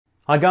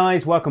Hi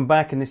guys, welcome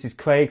back, and this is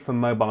Craig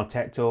from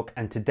MobileTechTalk,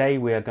 and today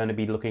we are going to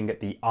be looking at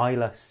the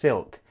iLA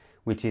Silk,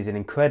 which is an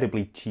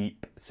incredibly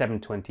cheap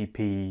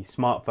 720p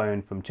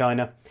smartphone from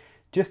China,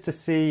 just to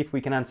see if we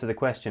can answer the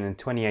question in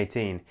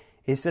 2018,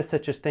 is there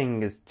such a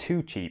thing as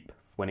too cheap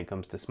when it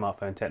comes to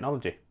smartphone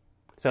technology?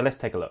 So let's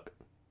take a look.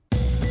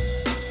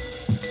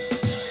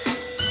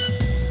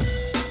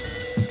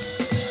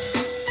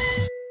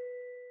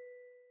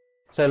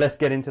 So let's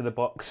get into the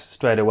box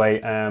straight away.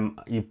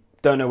 You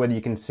don't know whether you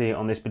can see it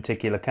on this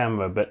particular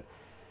camera, but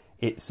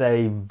it's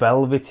a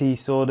velvety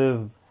sort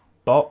of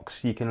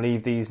box. You can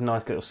leave these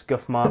nice little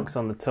scuff marks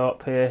on the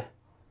top here.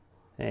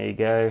 There you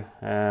go.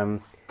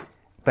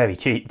 Very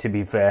cheap, to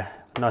be fair.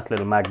 Nice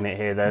little magnet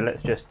here though.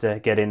 Let's just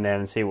get in there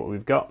and see what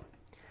we've got.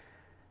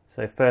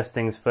 So first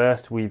things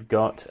first, we've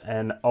got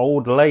an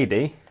old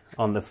lady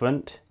on the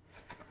front,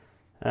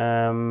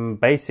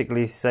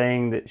 basically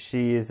saying that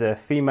she is a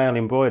female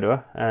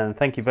embroiderer, and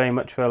thank you very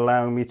much for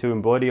allowing me to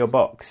embroider your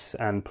box,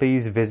 and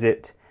please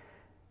visit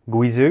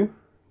Guizhou.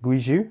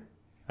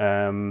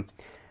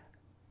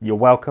 You're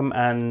welcome,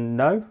 and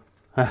no.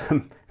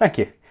 Thank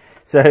you.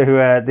 So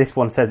this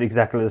one says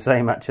exactly the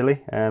same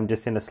actually,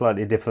 just in a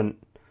slightly different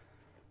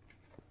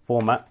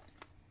format.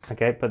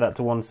 Okay, put that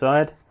to one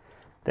side.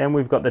 Then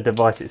we've got the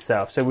device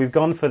itself. So we've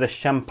gone for the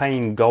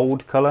champagne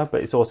gold colour,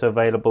 but it's also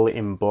available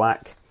in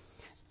black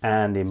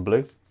and in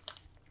blue.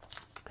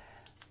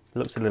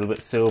 Looks a little bit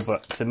silver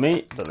to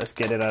me, but let's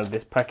get it out of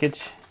this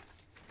package.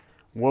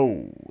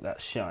 Whoa,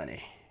 that's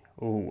shiny.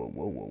 Ooh, whoa,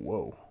 whoa, whoa,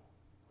 whoa.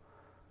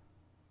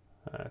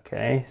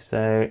 Okay,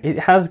 so it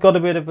has got a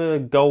bit of a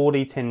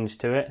goldy tinge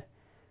to it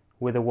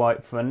with a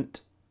white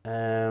front.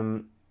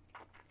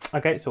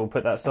 Okay, so we'll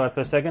put that aside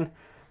for a second.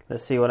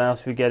 Let's see what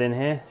else we get in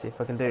here. See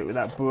if I can do it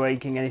without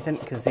breaking anything,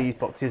 because these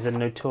boxes are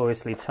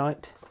notoriously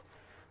tight.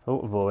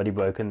 Oh, I've already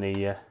broken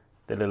the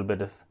little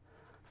bit of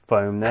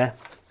foam there.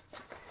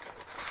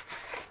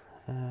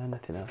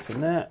 Nothing else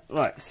in there.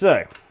 Right,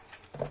 so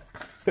a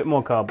bit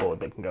more cardboard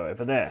that can go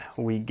over there.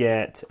 We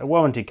get a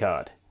warranty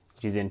card,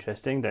 which is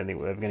interesting. Don't think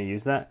we're ever going to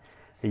use that.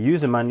 A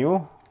user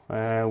manual,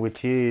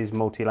 which is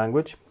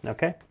multi-language.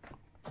 Okay.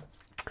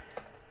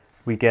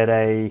 We get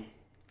a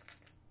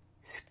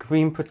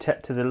screen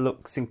protector that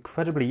looks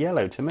incredibly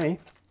yellow to me.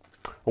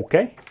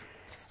 Okay.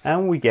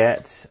 And we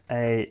get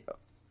a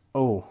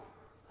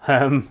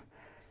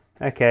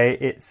okay,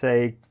 it's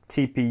a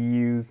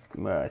TPU,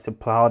 it's a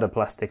harder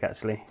plastic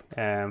actually,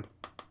 kind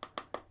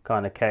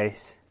of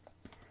case.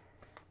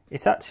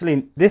 It's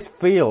actually, this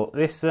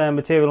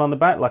material on the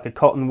back, like a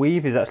cotton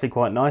weave, is actually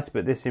quite nice,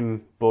 but this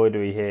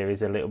embroidery here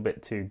is a little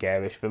bit too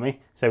garish for me,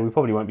 so we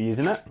probably won't be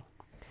using that.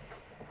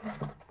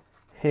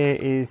 Here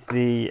is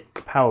the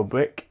power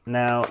brick.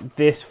 Now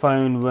this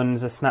phone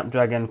runs a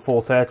Snapdragon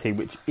 430,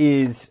 which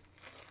is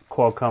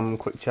Qualcomm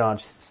Quick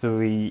Charge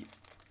 3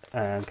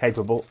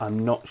 capable.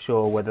 I'm not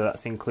sure whether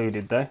that's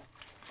included though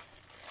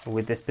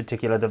with this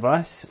particular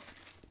device.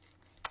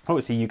 Oh,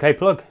 it's a UK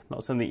plug,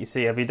 not something you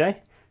see every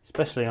day,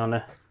 especially on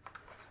an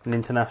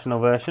international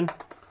version.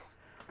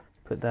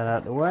 Put that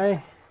out the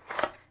way,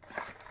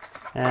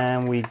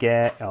 and we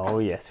get, oh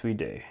yes we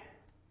do,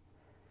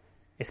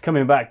 it's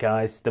coming back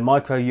guys. The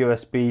micro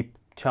USB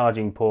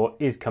charging port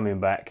is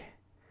coming back.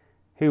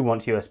 Who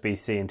wants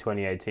USB-C in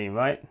 2018,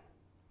 right?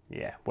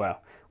 Yeah,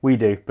 well, we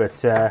do,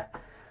 but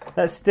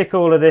let's stick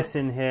all of this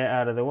in here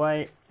out of the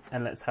way,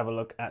 and let's have a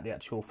look at the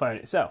actual phone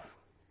itself.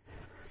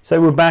 So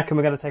we're back, and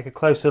we're going to take a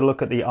closer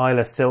look at the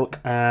iLA Silk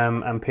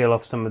and peel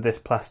off some of this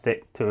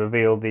plastic to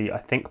reveal the, I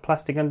think,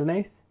 plastic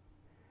underneath.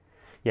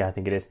 Yeah, I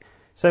think it is.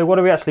 So what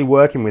are we actually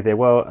working with here?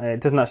 Well,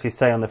 it doesn't actually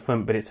say on the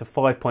front, but it's a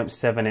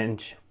 5.7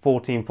 inch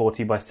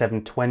 1440 by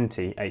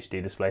 720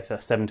 HD display, so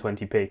that's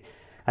 720p,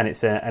 and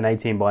it's an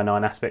 18 by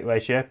 9 aspect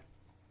ratio.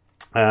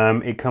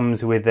 It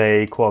comes with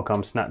a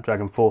Qualcomm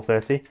Snapdragon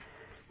 430,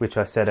 which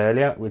I said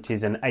earlier, which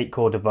is an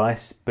 8-core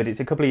device, but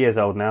it's a couple of years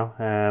old now,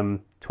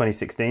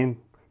 2016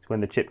 is when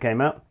the chip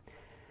came out.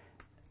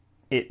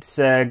 It's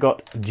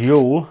got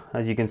dual,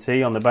 as you can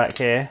see on the back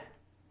here,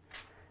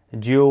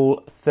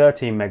 dual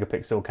 13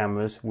 megapixel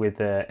cameras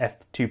with a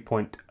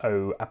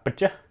f2.0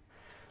 aperture,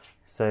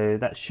 so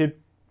that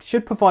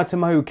should provide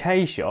some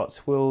okay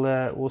shots.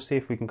 We'll see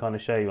if we can kind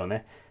of show you on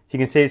there. So you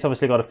can see it's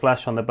obviously got a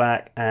flash on the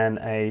back and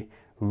a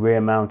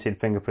rear-mounted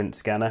fingerprint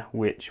scanner,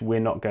 which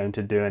we're not going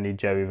to do any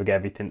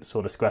jerry-rig-everything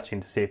sort of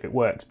scratching to see if it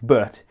works,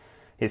 but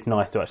it's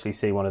nice to actually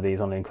see one of these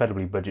on an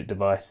incredibly budget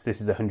device. This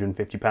is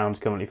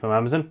 £150 currently from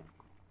Amazon.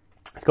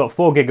 It's got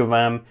 4 gig of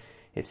RAM,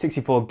 it's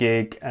 64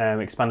 gig,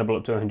 expandable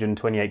up to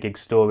 128 gig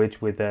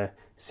storage with a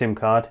SIM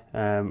card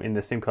in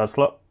the SIM card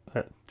slot,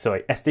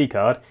 SD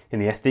card in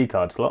the SD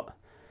card slot.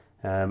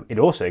 It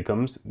also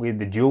comes with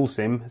the dual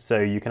SIM, so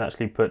you can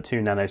actually put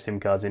 2 nano SIM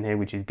cards in here,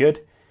 which is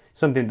good.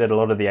 Something that a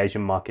lot of the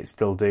Asian markets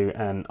still do,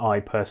 and I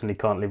personally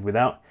can't live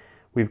without.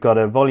 We've got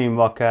a volume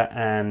rocker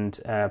and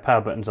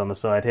power buttons on the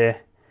side here.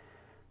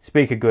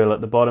 Speaker grill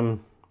at the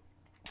bottom,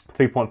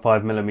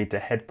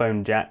 3.5mm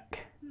headphone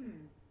jack,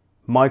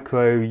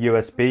 micro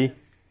USB.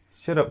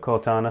 Shut up,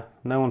 Cortana.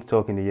 No one's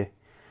talking to you.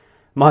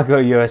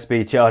 micro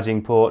USB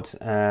charging port,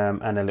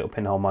 and a little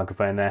pinhole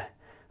microphone there.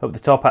 Up the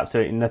top,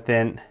 absolutely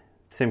nothing.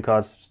 SIM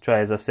card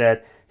tray, as I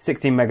said.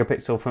 16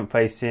 megapixel front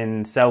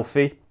facing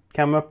selfie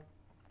camera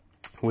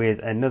with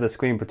another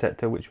screen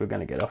protector, which we're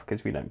going to get off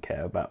because we don't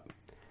care about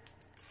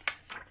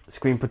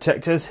screen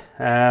protectors,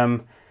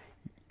 and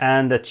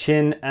a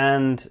chin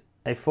and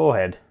a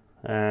forehead.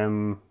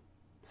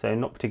 So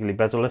not particularly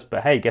bezel-less,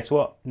 but hey, guess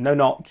what? No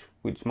notch,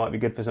 which might be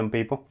good for some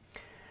people.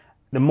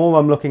 The more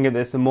I'm looking at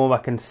this, the more I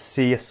can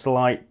see a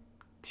slight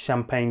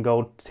champagne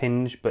gold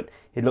tinge, but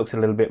it looks a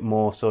little bit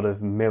more sort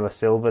of mirror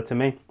silver to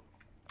me.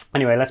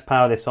 Anyway, let's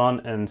power this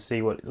on and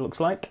see what it looks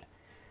like.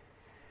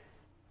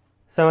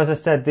 So as I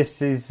said,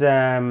 this is it's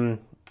an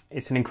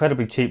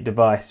incredibly cheap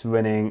device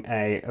running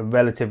a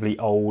relatively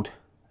old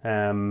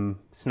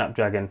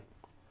Snapdragon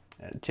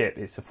chip.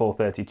 It's a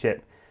 430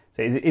 chip.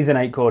 So it is an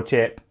 8-core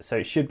chip, so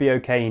it should be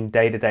okay in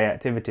day-to-day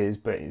activities,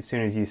 but as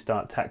soon as you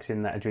start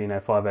taxing that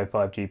Adreno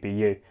 505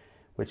 GPU,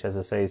 which as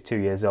I say is 2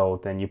 years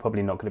old, then you're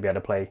probably not going to be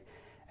able to play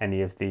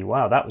any of the,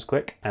 wow, that was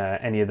quick,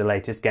 any of the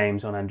latest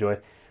games on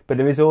Android. But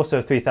there is also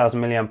a 3000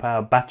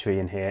 mAh battery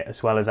in here,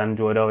 as well as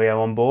Android Oreo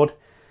on board.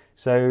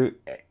 So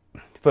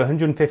for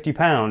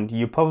 £150,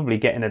 you're probably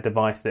getting a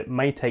device that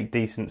may take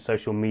decent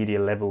social media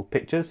level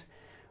pictures,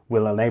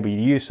 will enable you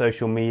to use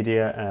social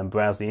media and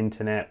browse the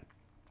internet,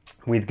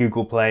 with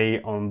Google Play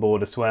on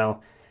board as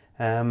well,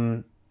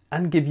 and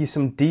give you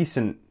some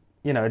decent,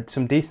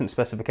 some decent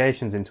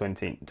specifications in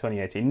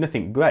 2018.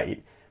 Nothing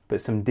great, but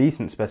some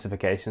decent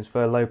specifications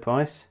for a low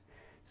price.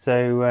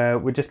 So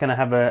we're just going to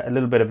have a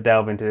little bit of a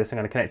delve into this. I'm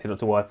going to connect it up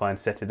to Wi-Fi and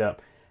set it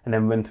up, and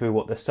then run through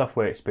what the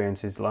software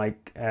experience is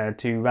like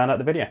to round out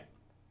the video.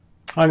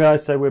 Hi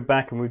guys, so we're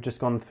back and we've just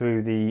gone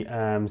through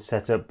the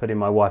setup, putting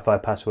my Wi-Fi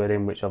password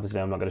in, which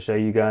obviously I'm not going to show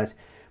you guys.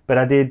 But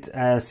I did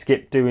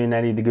skip doing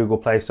any of the Google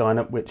Play sign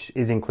up, which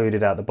is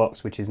included out the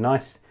box, which is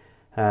nice.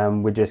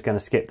 We're just going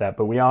to skip that,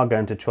 but we are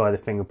going to try the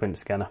fingerprint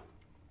scanner.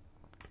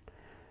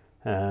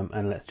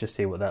 And let's just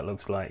see what that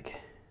looks like.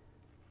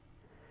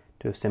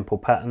 Do a simple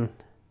pattern.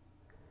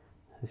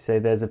 Let's say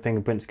there's a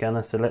fingerprint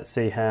scanner, so let's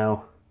see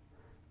how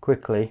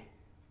quickly.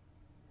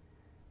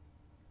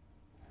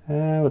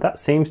 Well, that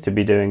seems to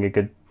be doing a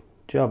good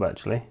job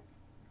actually.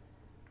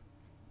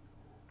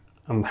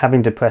 I'm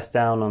having to press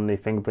down on the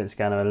fingerprint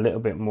scanner a little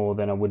bit more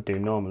than I would do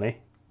normally,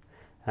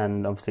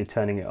 and obviously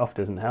turning it off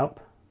doesn't help.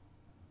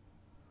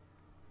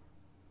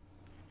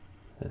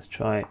 Let's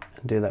try and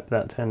do that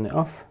without turning it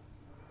off.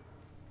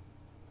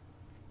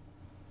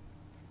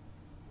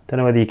 Don't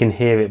know whether you can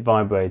hear it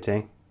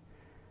vibrating,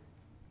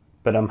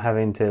 but I'm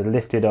having to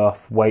lift it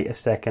off, wait a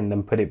second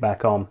and put it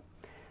back on.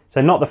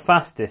 So not the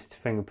fastest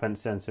fingerprint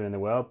sensor in the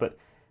world, but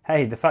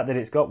hey, the fact that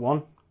it's got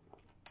one,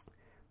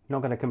 not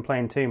going to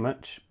complain too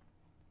much.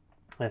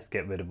 Let's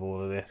get rid of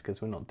all of this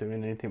because we're not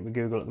doing anything with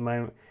Google at the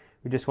moment.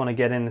 We just want to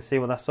get in and see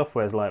what that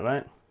software is like,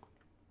 right?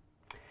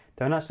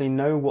 Don't actually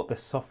know what the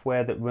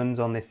software that runs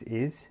on this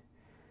is.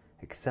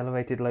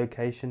 Accelerated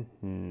location?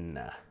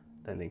 Nah,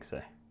 don't think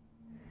so.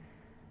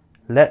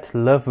 Let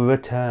love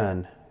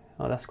return.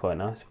 Oh, that's quite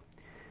nice.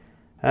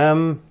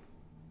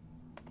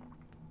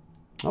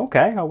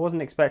 Okay, I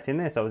wasn't expecting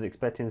this. I was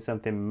expecting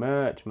something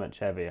much, much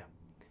heavier.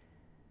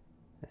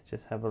 Let's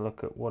just have a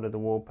look at what are the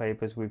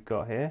wallpapers we've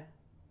got here.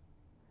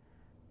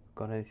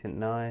 Got anything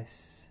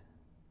nice?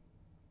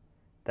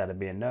 That'd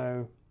be a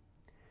no.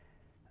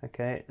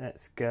 Okay,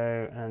 let's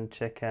go and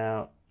check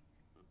out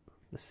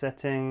the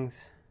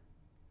settings.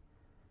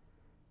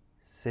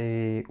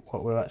 See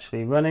what we're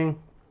actually running.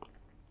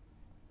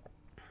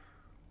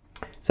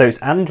 So it's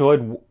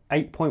Android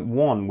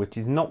 8.1, which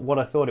is not what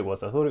I thought it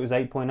was. I thought it was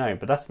 8.0,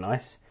 but that's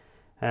nice.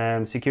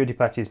 Security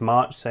patch is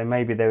March, so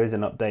maybe there is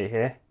an update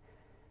here.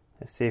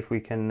 Let's see if we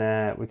can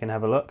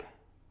have a look.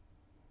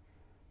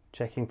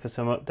 Checking for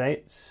some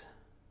updates.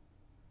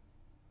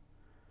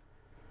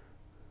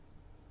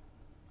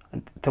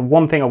 The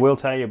one thing I will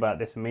tell you about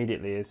this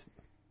immediately is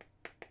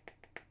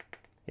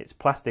it's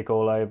plastic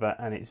all over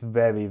and it's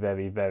very,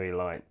 very, very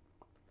light.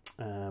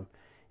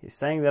 It's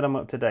saying that I'm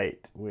up to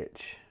date,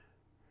 which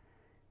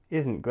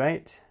isn't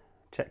great.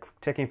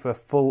 Checking for a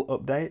full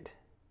update,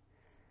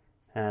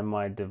 and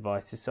my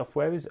device's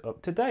software is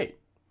up to date.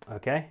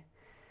 Okay,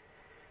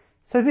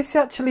 so this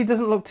actually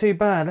doesn't look too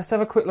bad. Let's have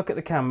a quick look at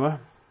the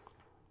camera.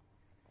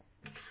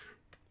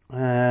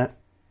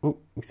 You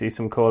see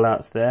some call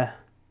outs there.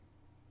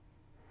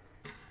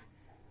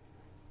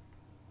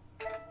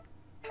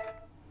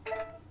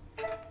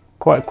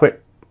 Quite a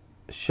quick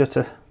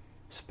shutter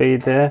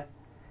speed there.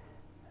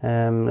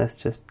 Let's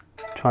just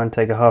try and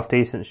take a half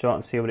decent shot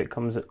and see what it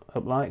comes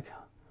up like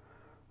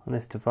on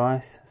this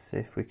device. Let's see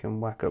if we can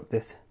whack up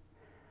this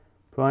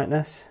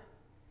brightness.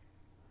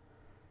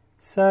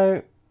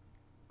 So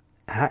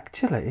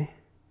actually,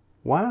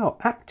 wow,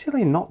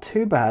 actually not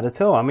too bad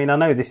at all. I mean, I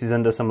know this is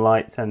under some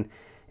lights and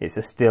it's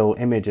a still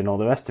image and all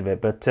the rest of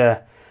it, but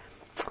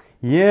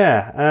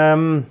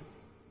yeah,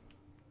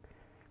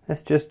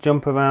 let's just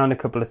jump around a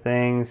couple of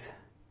things,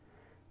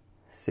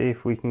 see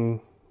if we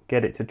can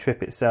get it to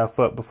trip itself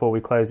up before we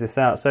close this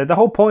out. So the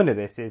whole point of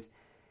this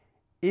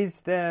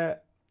is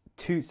there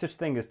such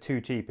thing as too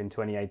cheap in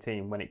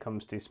 2018 when it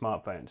comes to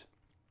smartphones.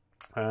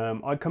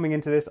 Coming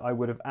into this, I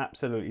would have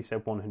absolutely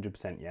said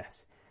 100%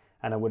 yes,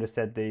 and I would have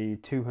said the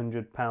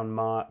 £200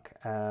 mark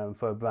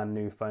for a brand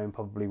new phone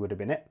probably would have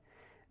been it.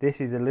 This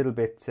is a little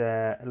bit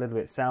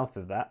south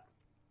of that.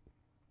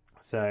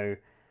 So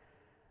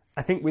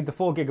I think with the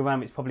 4GB of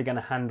RAM, it's probably going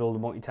to handle the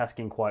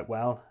multitasking quite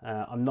well.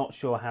 I'm not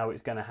sure how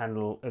it's going to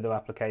handle other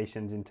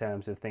applications in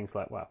terms of things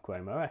like, well,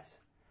 Chrome OS,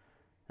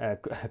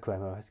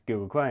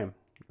 Google Chrome.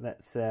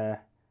 Let's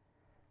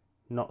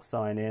not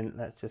sign in.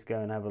 Let's just go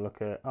and have a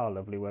look at our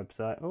lovely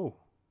website. Oh,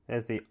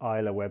 there's the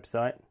iLA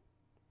website.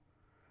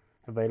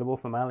 Available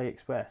from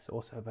AliExpress,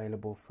 also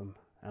available from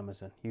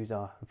Amazon. Use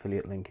our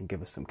affiliate link and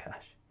give us some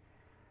cash.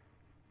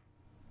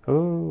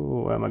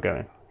 Oh, where am I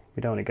going?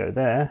 We don't want to go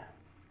there.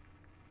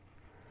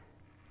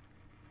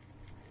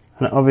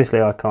 And obviously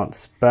I can't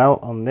spell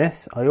on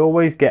this. I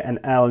always get an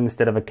L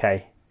instead of a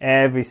K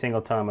every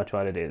single time I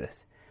try to do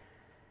this.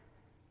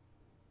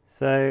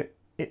 So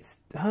it's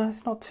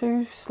not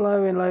too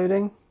slow in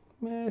loading.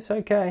 It's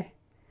okay.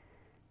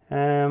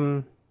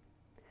 I'm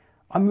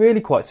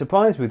really quite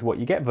surprised with what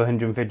you get for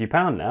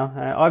 £150 now.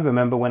 I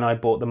remember when I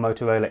bought the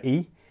Motorola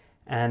E,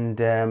 and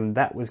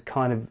that was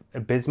kind of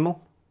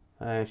abysmal.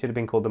 It should have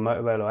been called the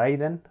Motorola A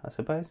then, I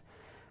suppose.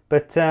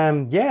 But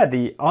yeah,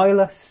 the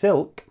iLA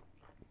Silk,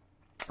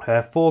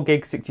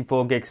 4GB,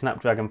 64GB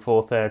Snapdragon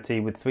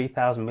 430 with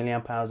 3000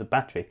 milliamp hours of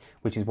battery,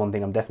 which is one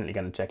thing I'm definitely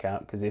going to check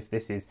out, because if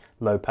this is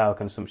low power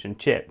consumption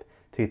chip,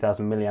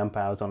 3000 milliamp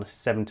hours on a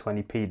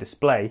 720p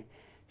display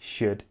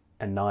should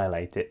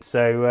annihilate it.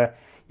 So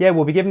yeah,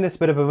 we'll be giving this a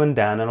bit of a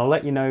rundown, and I'll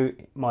let you know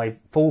my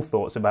full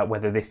thoughts about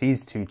whether this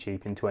is too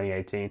cheap in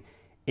 2018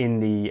 in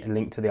the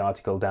link to the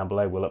article down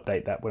below. We'll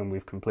update that when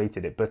we've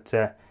completed it. But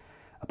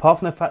apart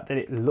from the fact that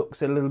it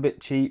looks a little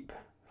bit cheap,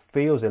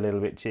 feels a little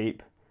bit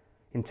cheap,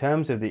 in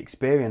terms of the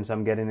experience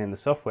I'm getting in the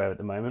software at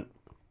the moment,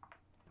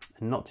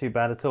 not too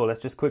bad at all.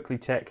 Let's just quickly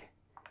check.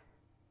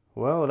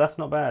 Whoa, that's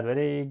not bad.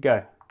 Ready,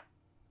 go.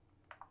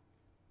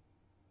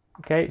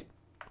 Okay, it's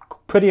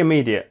pretty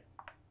immediate.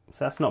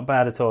 So that's not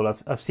bad at all.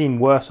 I've seen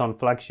worse on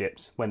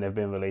flagships when they've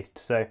been released.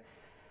 So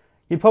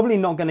you're probably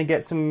not going to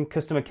get some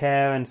customer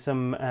care and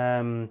some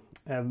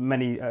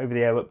many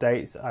over-the-air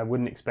updates. I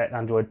wouldn't expect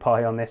Android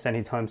Pie on this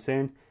anytime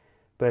soon.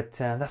 But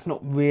that's not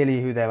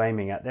really who they're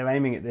aiming at. They're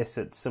aiming at this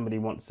at somebody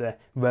who wants a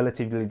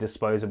relatively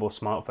disposable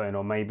smartphone,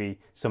 or maybe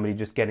somebody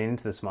just getting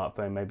into the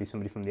smartphone, maybe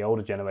somebody from the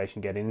older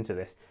generation getting into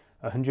this.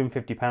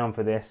 £150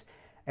 for this.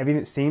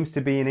 Everything seems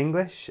to be in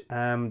English.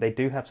 They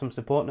do have some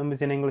support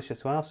numbers in English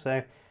as well,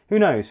 so who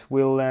knows?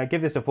 We'll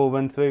give this a full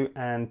run through,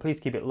 and please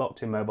keep it locked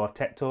to Mobile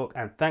Tech Talk,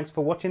 and thanks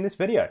for watching this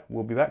video.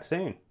 We'll be back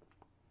soon.